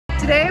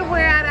Today we're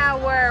at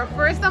our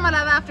first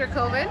tamalada after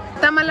COVID.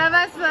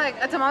 Tamalada is like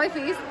a tamale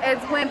feast.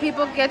 It's when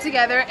people get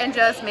together and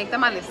just make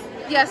tamales.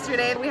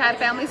 Yesterday we had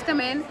families come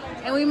in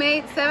and we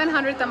made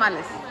 700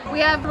 tamales. We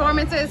have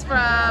performances from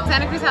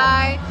Santa Cruz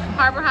High,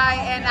 Harbor High,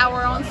 and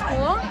our own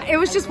school. It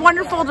was just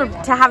wonderful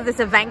to have this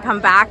event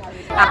come back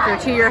after a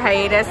 2-year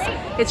hiatus.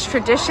 It's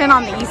tradition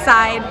on the east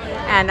side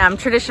and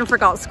tradition for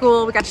Galt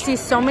School. We got to see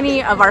so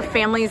many of our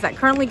families that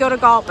currently go to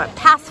Galt, but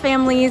past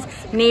families,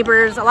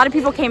 neighbors. A lot of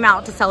people came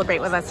out to celebrate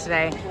with us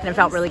today and it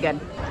felt really good.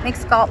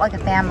 Makes Galt like a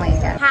family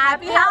again.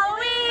 Happy Halloween!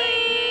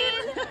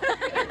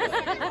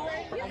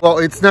 Well,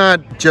 it's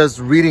not just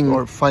reading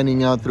or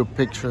finding out through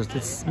pictures.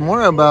 It's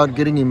more about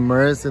getting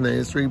immersed in the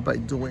history by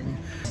doing.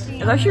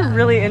 It's actually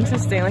really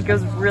interesting. Like, it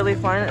was really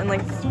fun, and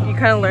like you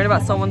kind of learn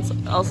about someone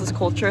else's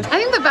culture. I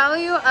think the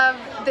value of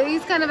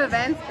these kind of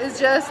events is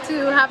just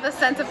to have the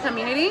sense of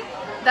community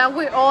that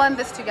we're all in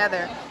this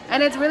together.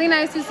 And it's really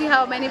nice to see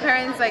how many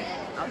parents like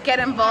get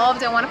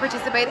involved and want to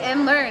participate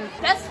and learn.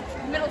 Best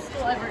middle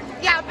school ever.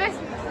 Yeah, best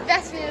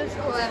middle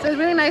school ever. So it's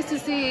really nice to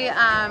see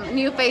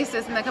new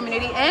faces in the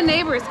community and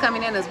neighbors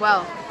coming in as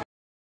well.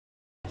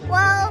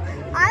 Well,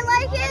 I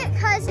like it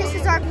because this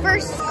is our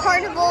first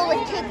carnival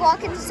with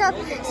cakewalk and stuff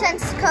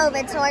since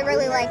COVID, so I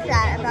really like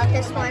that about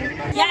this one.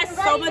 Yes,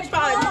 so much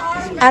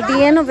fun. At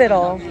the end of it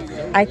all,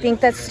 I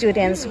think that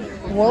students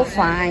will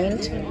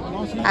find,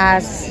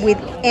 as with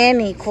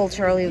any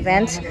cultural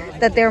event,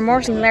 that there are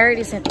more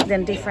similarities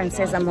than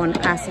differences among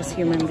us as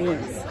human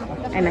beings.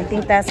 And I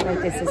think that's why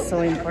this is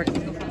so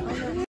important.